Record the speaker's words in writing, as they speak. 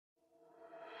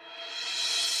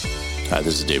Hi,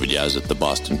 this is David Yaz at the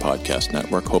Boston Podcast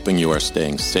Network, hoping you are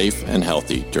staying safe and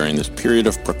healthy during this period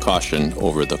of precaution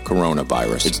over the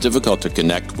coronavirus. It's difficult to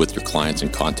connect with your clients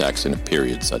and contacts in a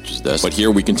period such as this, but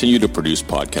here we continue to produce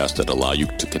podcasts that allow you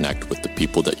to connect with the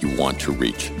people that you want to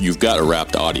reach. You've got a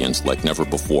wrapped audience like never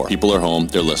before. People are home,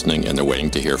 they're listening, and they're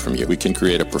waiting to hear from you. We can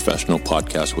create a professional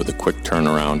podcast with a quick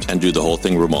turnaround and do the whole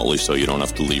thing remotely so you don't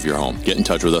have to leave your home. Get in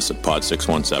touch with us at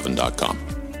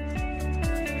pod617.com.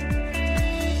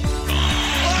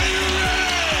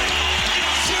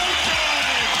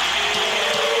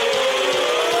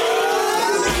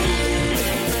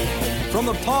 From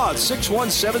the Pod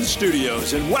 617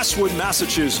 studios in Westwood,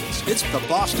 Massachusetts, it's the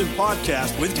Boston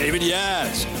Podcast with David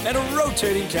Yaz and a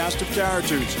rotating cast of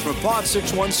characters from Pod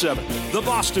 617, the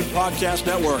Boston Podcast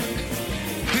Network.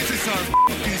 This is our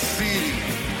f***ing city.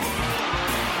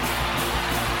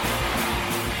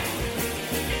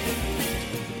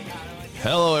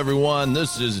 Hello, everyone.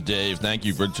 This is Dave. Thank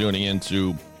you for tuning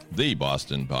into the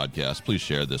Boston Podcast. Please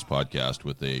share this podcast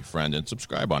with a friend and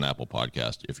subscribe on Apple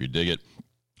Podcast if you dig it.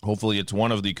 Hopefully it's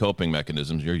one of the coping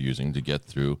mechanisms you're using to get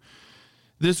through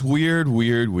this weird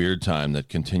time that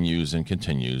continues and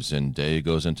continues, and day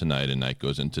goes into night and night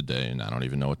goes into day, and I don't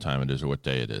even know what time it is or what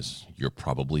day it is. You're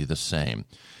probably the same.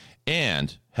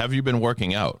 And have you been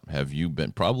working out? Have you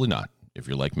been? Probably not, if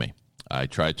you're like me. I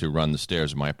tried to run the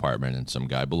stairs of my apartment, and some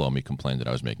guy below me complained that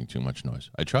I was making too much noise.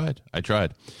 I tried.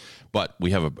 But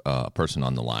we have a person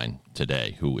on the line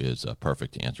today who is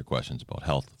perfect to answer questions about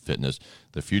health, fitness,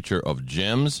 the future of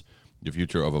gyms, the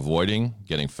future of avoiding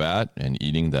getting fat and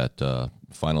eating that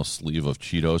final sleeve of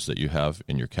Cheetos that you have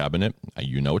in your cabinet.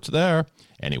 You know it's there.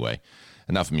 Anyway,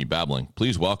 enough of me babbling.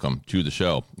 Please welcome to the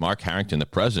show Mark Harrington, the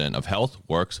president of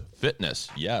HealthWorks Fitness.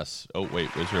 Yes. Oh,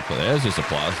 wait. Where's your applause? There's his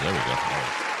applause. There we go.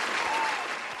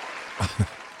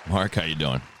 Mark, how you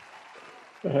doing?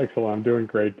 Excellent. I'm doing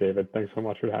great, David. Thanks so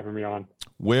much for having me on.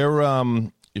 Where,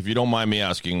 if you don't mind me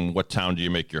asking, what town do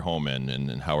you make your home in,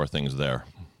 and how are things there?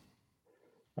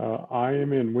 I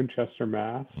am in Winchester,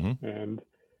 Mass, and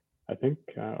I think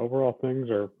overall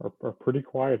things are pretty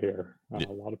quiet here. A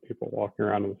lot of people walking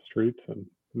around in the streets, and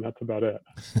that's about it.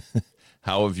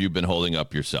 How have you been holding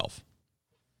up yourself?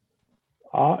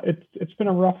 It's been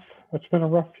a rough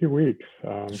few weeks.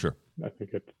 Sure. I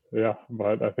think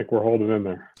but I think we're holding in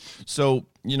there. So,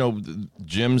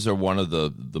 gyms are one of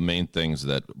the main things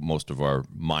that most of our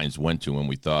minds went to when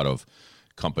we thought of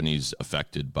companies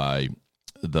affected by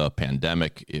the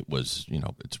pandemic. It was,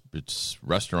 it's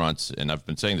restaurants. And I've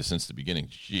been saying this since the beginning.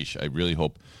 Sheesh, I really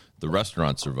hope the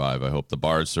restaurants survive. I hope the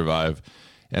bars survive.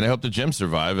 And I hope the gyms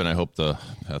survive. And I hope the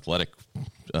athletic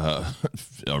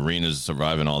arenas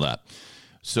survive and all that.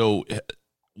 So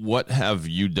what have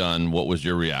you done? What was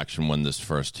your reaction when this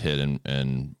first hit,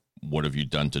 and what have you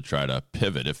done to try to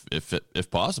pivot,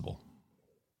 if possible?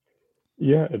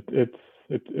 Yeah,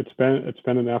 it's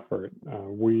been an effort.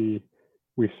 We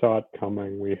saw it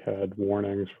coming. We had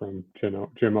warnings from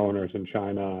gym owners in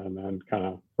China, and then kind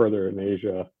of further in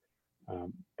Asia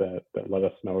that let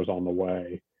us know it was on the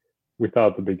way. We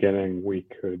thought at the beginning we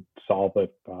could solve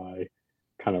it by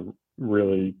kind of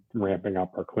really ramping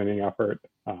up our cleaning effort.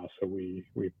 So we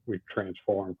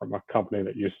transformed from a company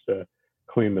that used to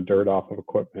clean the dirt off of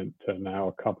equipment to now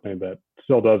a company that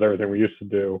still does everything we used to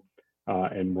do,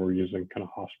 and we're using kind of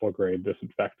hospital grade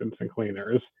disinfectants and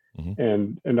cleaners.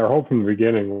 And our hope from the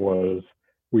beginning was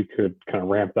we could kind of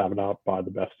ramp that up by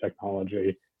the best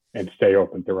technology and stay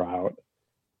open throughout.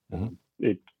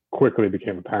 It quickly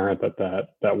became apparent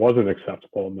that wasn't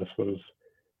acceptable, and this was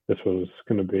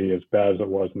going to be as bad as it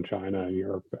was in China and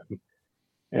Europe,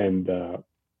 and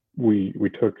we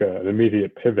took an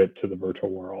immediate pivot to the virtual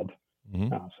world.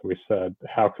 So we said,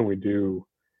 how can we do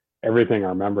everything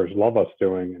our members love us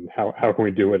doing, and how can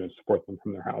we do it and support them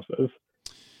from their houses?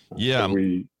 Yeah, so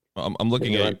I'm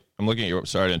looking at your.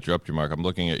 Sorry to interrupt you, Mark. I'm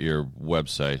looking at your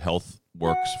website,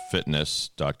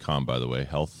 HealthWorksFitness.com. By the way,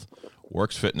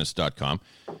 HealthWorksFitness.com,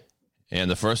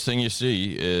 and the first thing you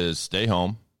see is stay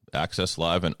home, access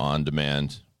live and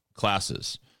on-demand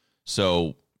classes.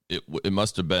 So it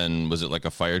must have been, was it like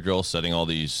a fire drill, setting all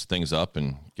these things up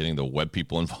and getting the web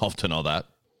people involved and all that?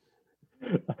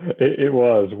 It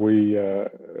was. We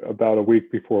about a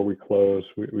week before we closed,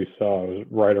 we saw it was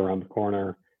right around the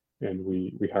corner, and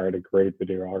we hired a great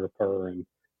videographer and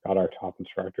got our top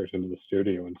instructors into the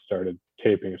studio and started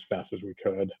taping as fast as we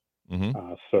could.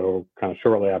 So kind of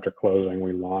shortly after closing,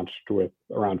 we launched with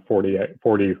around 40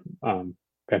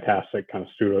 fantastic kind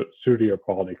of studio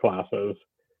quality classes.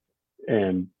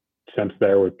 And since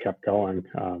there, we've kept going.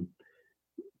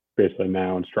 Basically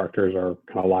now instructors are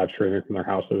kind of live streaming from their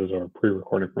houses or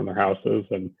pre-recording from their houses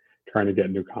and trying to get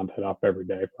new content up every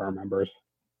day for our members.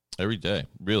 Every day,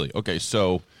 really? Okay,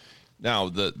 so now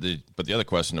but the other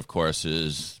question, of course,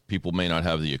 is people may not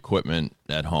have the equipment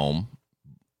at home.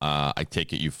 I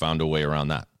take it you found a way around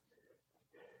that.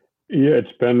 Yeah,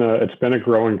 it's been a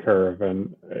growing curve,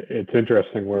 and it's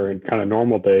interesting. Where in kind of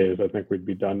normal days, I think we'd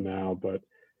be done now, but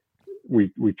we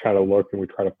try to look and we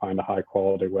try to find a high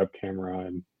quality web camera,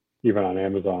 and even on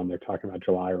Amazon, they're talking about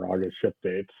July or August ship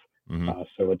dates. Mm-hmm.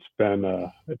 So it's been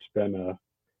a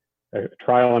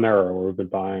trial and error where we've been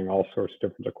buying all sorts of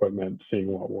different equipment, seeing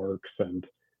what works, and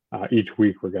each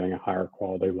week we're getting a higher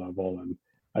quality level, and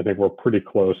I think we're pretty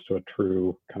close to a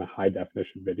true kind of high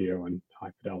definition video and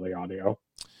high fidelity audio.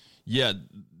 Yeah,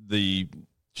 the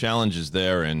challenge is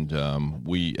there, and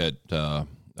we at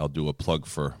I'll do a plug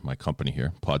for my company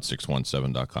here,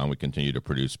 pod617.com. We continue to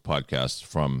produce podcasts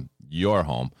from your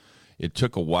home. It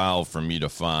took a while for me to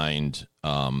find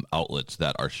outlets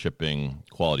that are shipping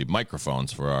quality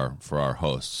microphones for our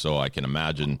hosts. So I can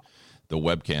imagine the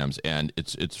webcams, and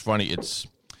it's funny.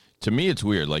 To me, it's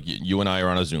weird. Like you and I are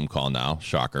on a Zoom call now.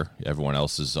 Shocker. Everyone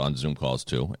else is on Zoom calls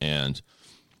too. And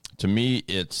to me,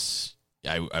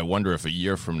 I wonder if a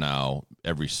year from now,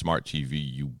 every smart TV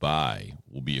you buy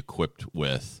will be equipped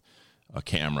with a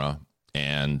camera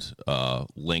and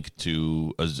link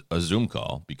to a Zoom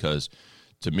call, because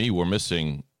to me, we're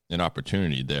missing an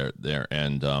opportunity there.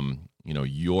 And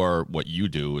what you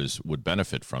do would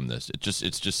benefit from this.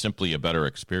 It's just simply a better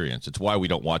experience. It's why we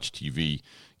don't watch TV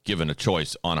given a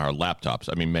choice on our laptops.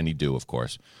 I mean, many do, of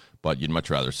course, but you'd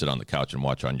much rather sit on the couch and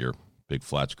watch on your big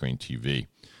flat screen TV.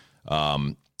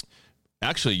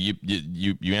 Actually,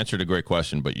 you answered a great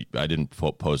question, but I didn't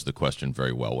pose the question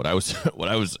very well. What I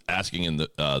was asking in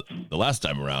the last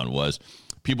time around was,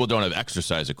 people don't have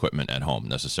exercise equipment at home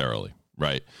necessarily,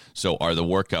 right? So, are the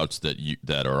workouts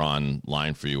that are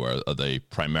online for you, are they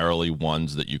primarily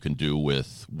ones that you can do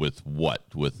with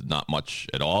not much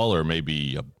at all, or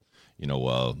maybe a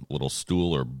little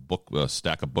stool or a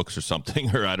stack of books or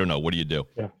something, or I don't know. What do you do?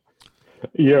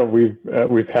 Yeah,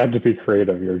 we've had to be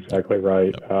creative. You're exactly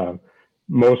right. Yep.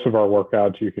 Most of our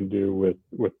workouts you can do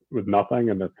with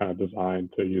nothing, and they're kind of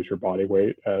designed to use your body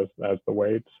weight as the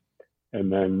weights. And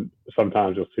then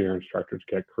sometimes you'll see our instructors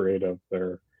get creative.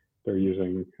 They're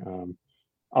using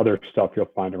other stuff you'll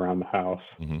find around the house.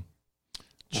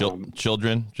 Mm-hmm.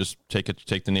 Children, just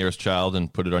take the nearest child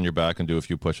and put it on your back and do a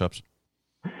few push-ups.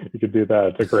 You could do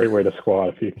that. It's a great way to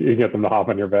squat if you get them to hop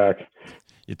on your back.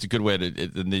 It's a good way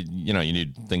you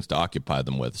need things to occupy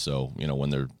them with. So, when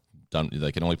they're done,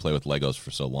 they can only play with Legos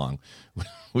for so long,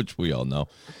 which we all know.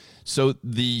 So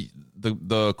the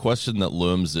question that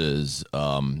looms is,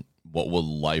 what will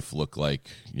life look like,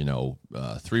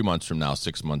 3 months from now,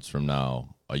 6 months from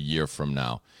now, a year from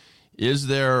now? Is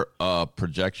there a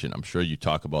projection? I'm sure you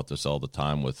talk about this all the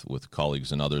time with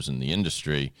colleagues and others in the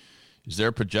industry. Is there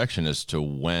a projection as to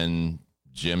when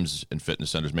gyms and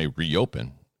fitness centers may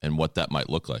reopen and what that might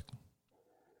look like?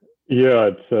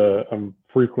 Yeah, I'm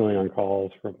frequently on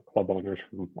calls from club owners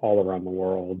from all around the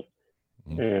world,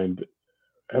 and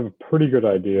have a pretty good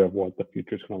idea of what the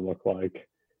future is going to look like.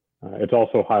 It's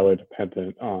also highly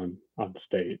dependent on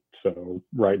state. So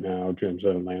right now, gyms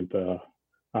in Atlanta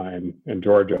and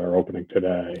Georgia are opening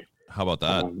today. How about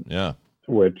that? Yeah.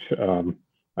 Which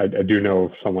I do know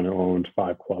of someone who owns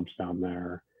 5 clubs down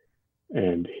there,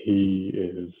 and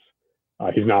he's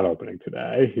not opening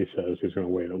today. He says he's going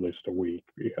to wait at least a week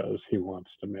because he wants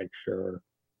to make sure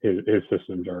his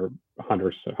systems are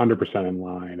 100% in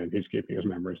line, and he's keeping his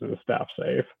members and his staff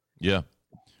safe. Yeah.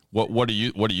 What do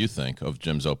you think of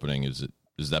gyms opening?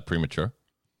 Is that premature?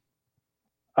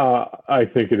 I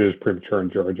think it is premature in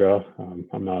Georgia.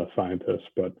 I'm not a scientist,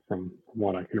 but from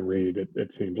what I can read, it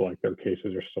seems like their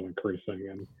cases are still increasing,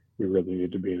 and we really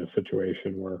need to be in a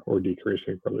situation where we're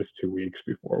decreasing for at least 2 weeks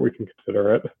before we can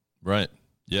consider it. Right.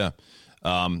 Yeah.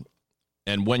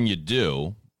 And when you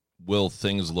do, will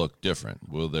things look different?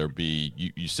 Will there be?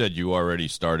 You said you already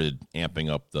started amping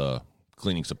up the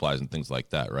cleaning supplies and things like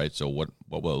that, right? So what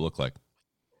will it look like?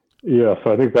 Yeah,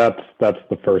 so I think that's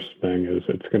the first thing. Is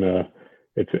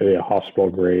it's a hospital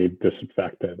grade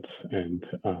disinfectant and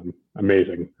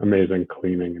amazing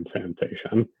cleaning and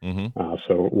sanitation. Mm-hmm.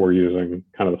 So we're using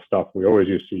kind of the stuff we always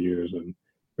used to use, and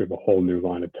we have a whole new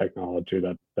line of technology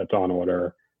that's on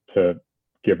order to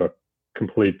give a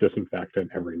complete disinfectant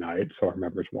every night, so our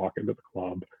members walk into the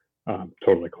club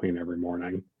totally clean every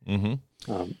morning.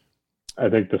 Mm-hmm. I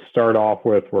think to start off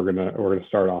with, we're gonna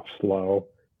start off slow.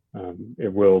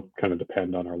 It will kind of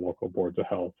depend on our local boards of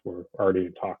health. We're already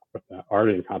in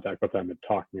contact with them and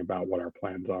talking about what our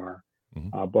plans are.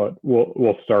 Mm-hmm. But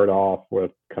we'll start off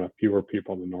with kind of fewer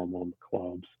people than normal in the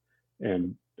clubs,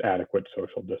 and adequate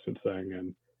social distancing,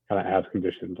 and kind of as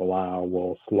conditions allow,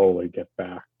 we'll slowly get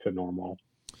back to normal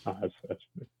as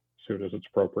soon as it's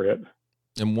appropriate.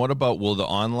 And what about, will the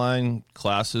online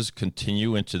classes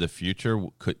continue into the future?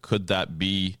 Could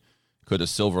a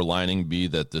silver lining be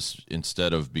that this,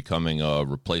 instead of becoming a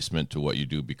replacement to what you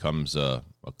do, becomes a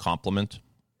complement?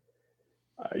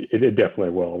 It definitely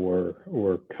will.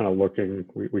 We're kind of looking.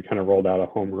 We kind of rolled out a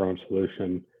homegrown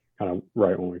solution kind of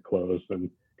right when we closed, and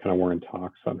kind of we're in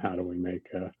talks on how do we make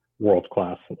a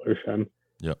world-class solution.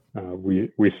 Yep.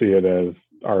 We see it as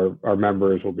our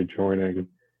members will be joining.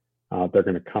 They're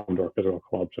going to come to our physical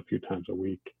clubs a few times a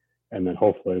week, and then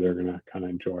hopefully they're going to kind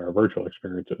of enjoy our virtual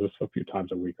experiences a few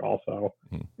times a week also.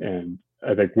 And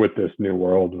I think with this new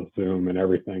world of Zoom and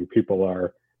everything, people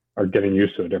are getting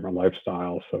used to a different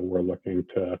lifestyle. So we're looking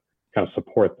to kind of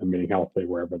support them being healthy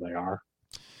wherever they are.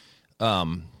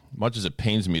 Much as it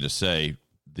pains me to say,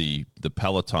 the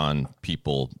Peloton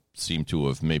people seem to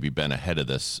have maybe been ahead of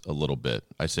this a little bit.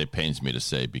 I say pains me to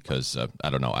say because I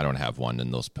don't know. I don't have one,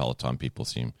 and those Peloton people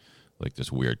seem like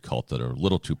this weird cult that are a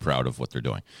little too proud of what they're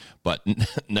doing. But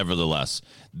nevertheless,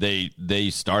 they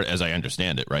start, as I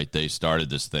understand it, right? They started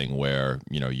this thing where,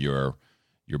 you're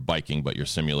biking, but you're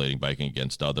simulating biking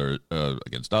against others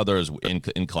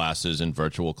in classes, in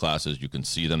virtual classes. You can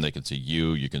see them, they can see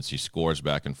you, you can see scores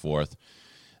back and forth.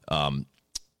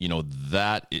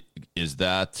 Is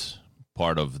that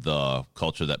part of the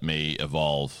culture that may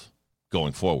evolve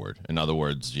going forward? In other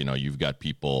words, you've got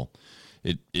people,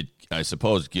 it I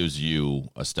suppose gives you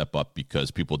a step up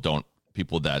because people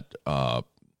that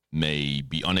may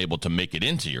be unable to make it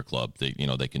into your club,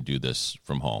 they can do this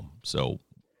from home. So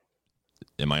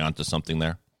am I onto something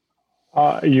there?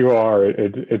 You are.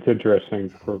 It's interesting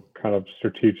for kind of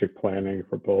strategic planning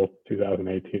for both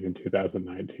 2018 and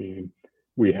 2019.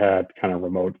 We had kind of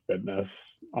remote fitness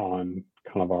on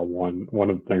kind of our one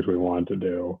of the things we wanted to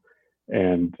do,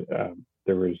 and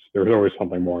there was always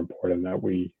something more important that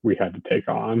we had to take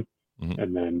on.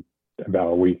 And then in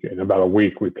about a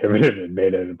week we pivoted and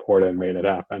made it important and made it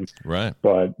happen. Right.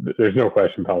 But there's no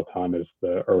question Peloton is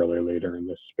the early leader in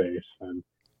this space and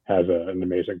has an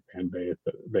amazing fan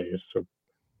base, so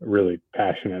really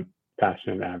passionate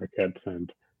advocates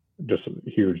and just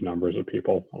huge numbers of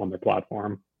people on their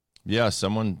platform. Yeah,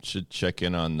 someone should check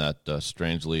in on that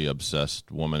strangely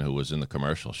obsessed woman who was in the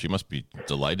commercial. She must be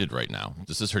delighted right now.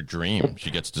 This is her dream.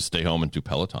 She gets to stay home and do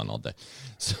Peloton all day.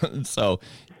 So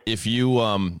if you,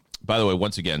 by the way,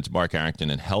 once again, it's Mark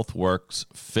Harrington, and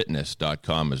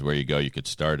HealthWorksFitness.com is where you go. You could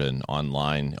start an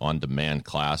online on-demand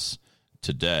class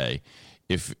today.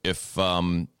 If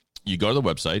you go to the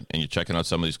website and you're checking out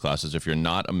some of these classes, if you're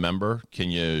not a member,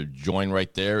 can you join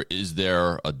right there? Is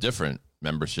there a different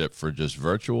membership for just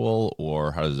virtual,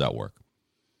 or how does that work?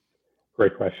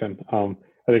 Great question. I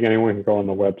think anyone can go on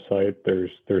the website.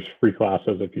 There's free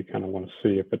classes if you kind of want to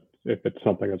see if it's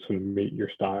something that's going to meet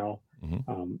your style.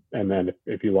 And then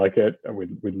if you like it,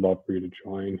 we'd love for you to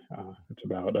join. It's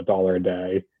about $1 a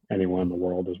day. Anyone in the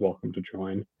world is welcome to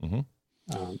join.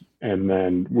 And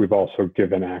then we've also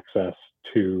given access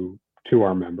to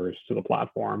our members to the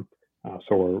platform.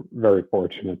 So we're very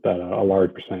fortunate that a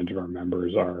large percentage of our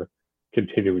members are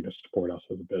continuing to support us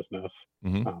as a business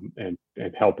and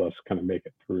help us kind of make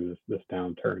it through this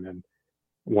downturn. And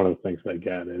one of the things they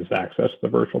get is access to the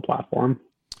virtual platform.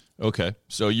 Okay.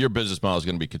 So your business model is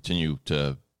going to be continue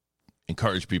to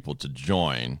encourage people to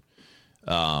join.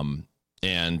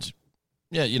 And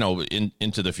yeah,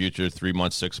 into the future, 3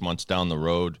 months, 6 months down the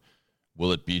road,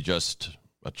 will it be just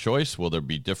a choice? Will there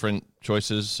be different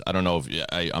choices? I don't know if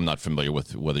I'm not familiar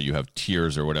with whether you have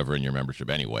tiers or whatever in your membership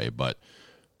anyway, but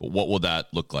what will that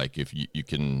look like if you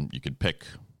can pick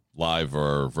live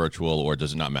or virtual, or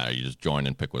does it not matter? You just join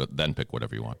and pick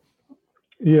whatever you want.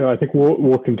 Yeah, I think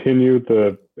we'll continue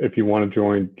if you want to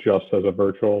join just as a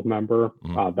virtual member,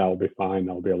 that'll be fine.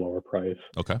 That'll be a lower price.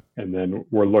 Okay. And then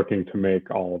we're looking to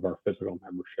make all of our physical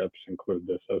memberships include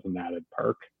this as an added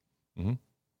perk.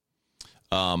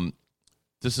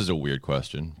 This is a weird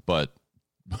question, but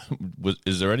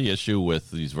is there any issue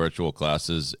with these virtual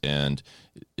classes, and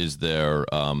is there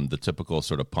the typical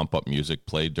sort of pump up music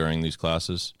played during these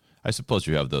classes? I suppose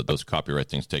you have those copyright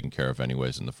things taken care of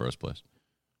anyways in the first place.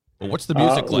 But what's the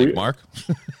music like, Mark?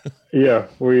 Yeah,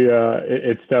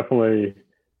 it's definitely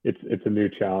it's a new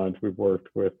challenge. We've worked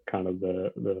with kind of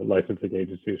the licensing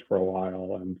agencies for a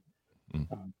while, and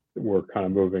we're kind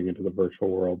of moving into the virtual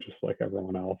world just like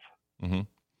everyone else.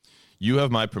 You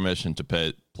have my permission to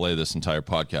play this entire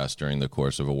podcast during the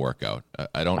course of a workout.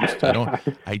 I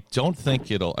don't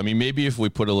think it'll. I mean, maybe if we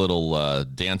put a little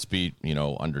dance beat,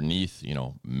 underneath,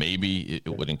 maybe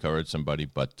it would encourage somebody.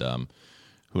 But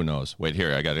Who knows? Wait,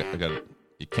 here, I got it.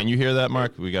 Can you hear that,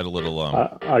 Mark? We got a little.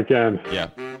 I can. Yeah.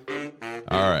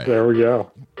 All right. There we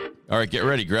go. All right, get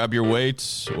ready. Grab your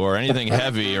weights or anything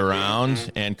heavy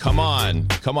around, and come on.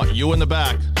 You in the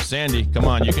back, Sandy. Come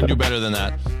on, you can do better than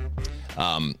that.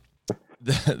 I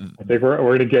think we're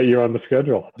going to get you on the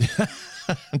schedule.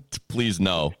 Please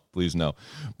no.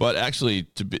 But actually,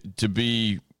 to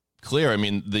be clear, I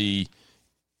mean,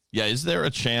 is there a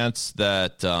chance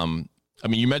that,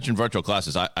 you mentioned virtual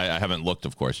classes. I haven't looked,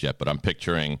 of course, yet, but I'm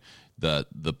picturing the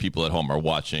people at home are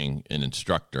watching an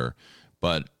instructor.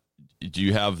 But do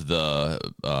you have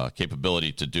the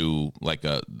capability to do like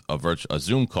a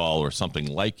Zoom call or something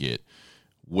like it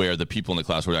where the people in the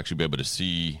class would actually be able to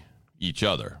see each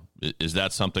other? Is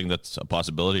that something that's a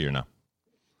possibility or no?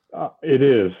 It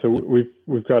is. So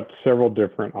we've got several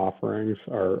different offerings.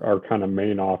 Our kind of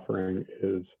main offering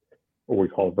is what we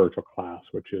call a virtual class,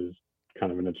 which is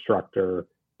kind of an instructor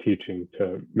teaching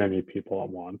to many people at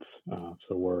once.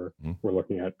 So we're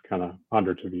looking at kind of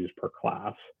hundreds of views per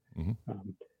class.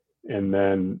 And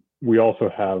then we also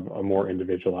have a more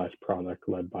individualized product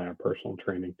led by our personal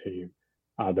training team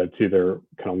that's either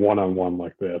kind of one-on-one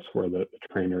like this, where the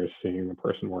trainer is seeing the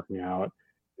person working out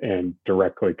and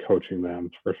directly coaching them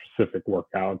for specific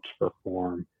workouts for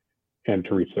form and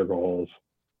to reach their goals.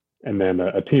 And then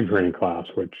a team training class,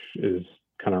 which is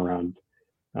kind of around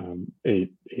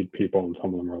 8 people, and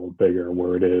some of them are a little bigger,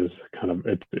 where it is kind of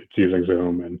it's using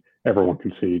Zoom and everyone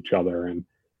can see each other, and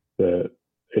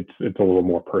it's a little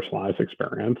more personalized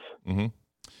experience.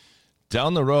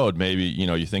 Down the road, maybe,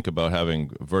 you think about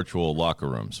having virtual locker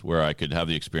rooms where I could have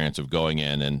the experience of going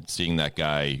in and seeing that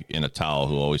guy in a towel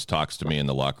who always talks to me in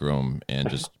the locker room and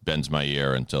just bends my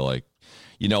ear until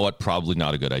you know what? Probably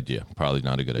not a good idea.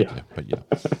 Idea. But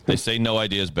they say no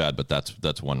idea is bad, but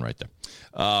that's one right there.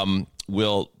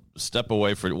 We'll step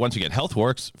away for, once again,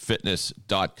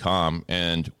 HealthWorksFitness.com.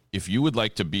 And if you would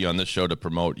like to be on this show to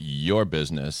promote your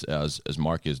business, as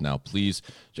Mark is now, please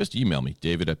just email me,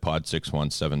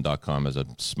 david@pod617.com. As a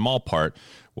small part,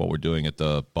 what we're doing at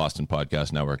the Boston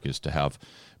Podcast Network is to have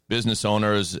business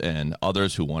owners and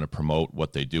others who want to promote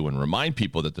what they do and remind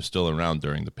people that they're still around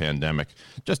during the pandemic.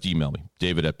 Just email me,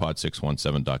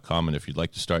 david@pod617.com. And if you'd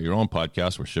like to start your own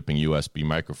podcast, we're shipping USB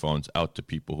microphones out to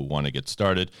people who want to get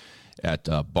started at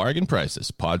bargain prices.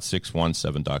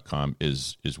 Pod617.com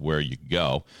is where you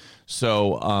go.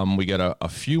 So we got a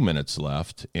few minutes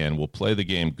left, and we'll play the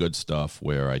game Good Stuff,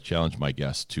 where I challenge my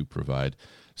guests to provide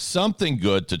something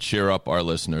good to cheer up our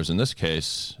listeners. In this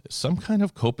case, some kind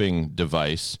of coping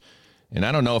device. And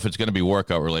I don't know if it's going to be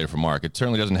workout related for Mark. It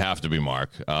certainly doesn't have to be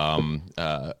Mark.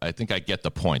 I think I get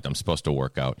the point. I'm supposed to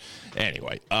work out.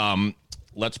 Anyway,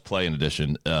 let's play an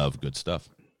edition of Good Stuff.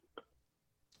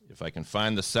 If I can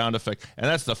find the sound effect. And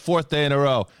that's the 4th day in a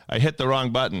row I hit the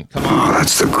wrong button. Come on. Oh,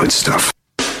 that's the good stuff.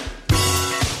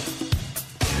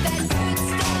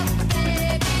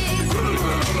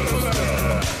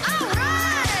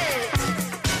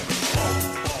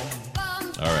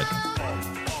 All right.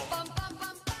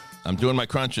 I'm doing my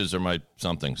crunches or my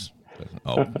somethings.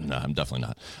 Oh, no, I'm definitely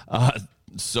not.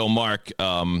 So, Mark,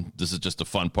 this is just a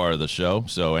fun part of the show.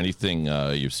 So anything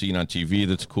you've seen on TV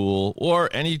that's cool, or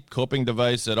any coping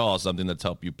device at all, something that's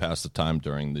helped you pass the time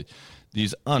during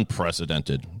these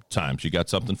unprecedented times. You got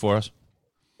something for us?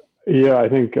 Yeah, I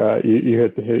think you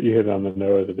hit it on the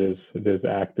nose. It is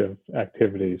active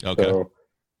activities. Okay. So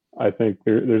I think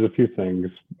there's a few things.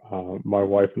 My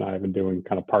wife and I have been doing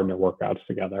kind of partner workouts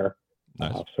together.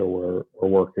 Nice. So we're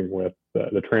working with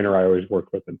the trainer I always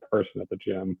worked with in person at the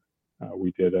gym.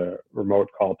 We did a remote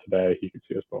call today. He could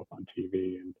see us both on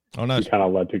TV, and nice. We kind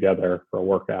of led together for a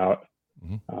workout.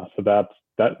 So that's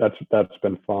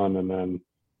been fun. And then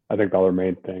I think the other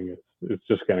main thing is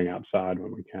just getting outside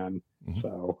when we can.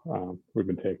 So we've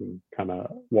been taking kind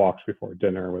of walks before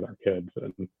dinner with our kids,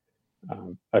 and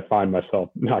I find myself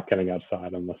not getting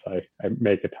outside unless I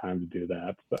make a time to do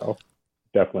that. So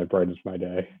definitely brightens my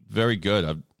day. Very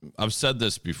good. I've said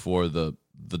this before. The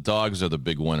dogs are the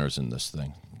big winners in this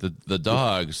thing. The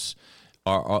dogs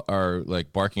are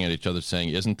like barking at each other saying,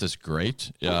 isn't this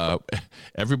great?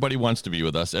 Everybody wants to be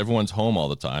with us. Everyone's home all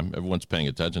the time. Everyone's paying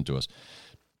attention to us.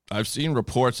 I've seen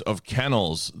reports of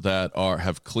kennels that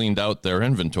have cleaned out their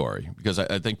inventory, because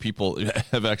I think people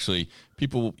have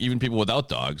even people without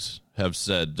dogs have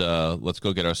said, let's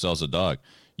go get ourselves a dog.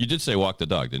 You did say walk the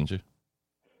dog, didn't you?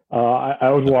 I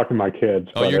was walking my kids.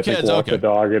 Oh, your kids, walk okay. The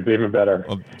dog, it's even better.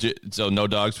 Well, so no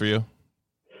dogs for you?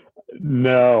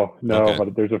 No, okay.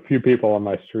 But there's a few people on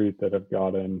my street that have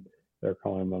gotten, they're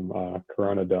calling them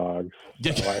Corona dogs.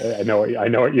 So I know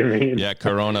what you mean. Yeah,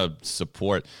 Corona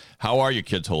support. How are your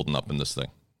kids holding up in this thing?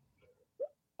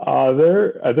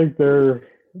 I think they're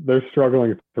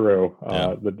struggling through.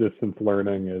 Yeah. The distance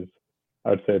learning is,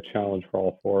 I would say, a challenge for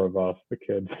all four of us, the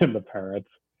kids and the parents.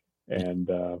 And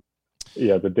the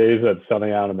days that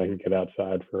sunny out and they can get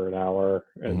outside for an hour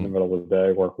in the middle of the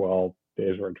day work well.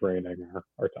 Days where it's raining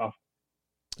are tough.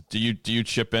 Do you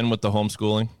chip in with the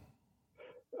homeschooling?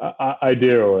 I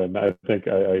do, and I think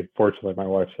I fortunately my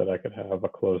wife said I could have a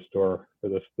closed door for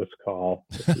this call.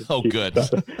 Oh, good.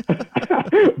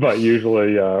 But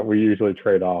usually we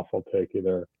trade off. We'll take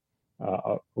either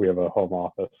we have a home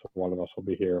office. One of us will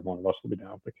be here, and one of us will be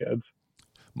down with the kids.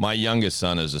 My youngest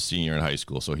son is a senior in high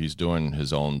school, so he's doing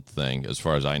his own thing as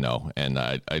far as I know, and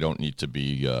I don't need to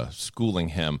be schooling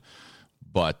him.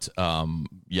 But, I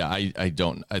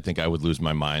think I would lose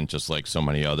my mind just like so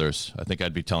many others. I think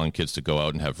I'd be telling kids to go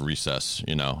out and have recess,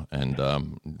 and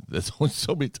there's only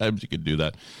so many times you could do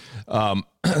that.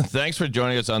 Thanks for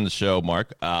joining us on the show,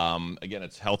 Mark. Again,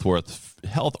 it's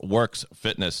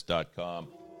HealthWorksFitness.com.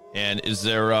 And is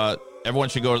there, everyone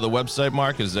should go to the website,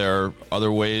 Mark? Is there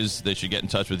other ways they should get in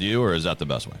touch with you, or is that the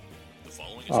best way?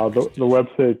 The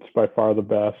website's by far the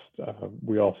best.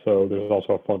 There's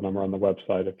also a phone number on the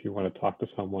website. If you want to talk to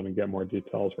someone and get more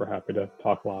details, we're happy to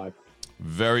talk live.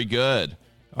 Very good.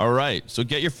 All right. So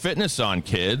get your fitness on,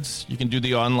 kids. You can do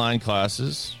the online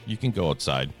classes. You can go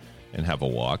outside and have a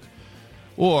walk.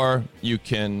 Or you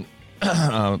can,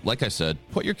 like I said,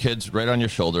 put your kids right on your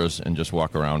shoulders and just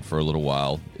walk around for a little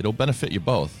while. It'll benefit you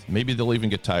both. Maybe they'll even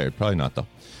get tired. Probably not, though.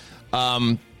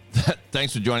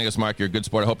 Thanks for joining us, Mark. You're a good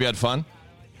sport. I hope you had fun.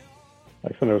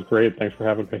 Excellent. It was great. Thanks for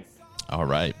having me. All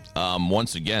right.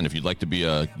 Once again, if you'd like to be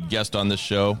a guest on this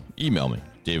show, email me,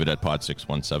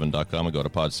 david@pod617.com, and go to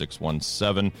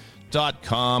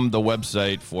pod617.com, the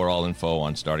website for all info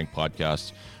on starting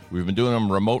podcasts. We've been doing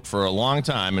them remote for a long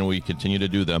time, and we continue to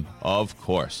do them, of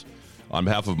course. On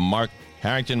behalf of Mark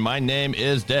Harrington, my name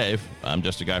is Dave. I'm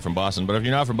just a guy from Boston, but if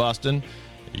you're not from Boston,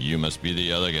 you must be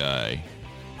the other guy.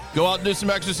 Go out and do some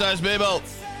exercise, baby.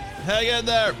 Hang in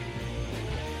there.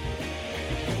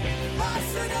 I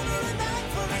should never remain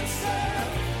for himself.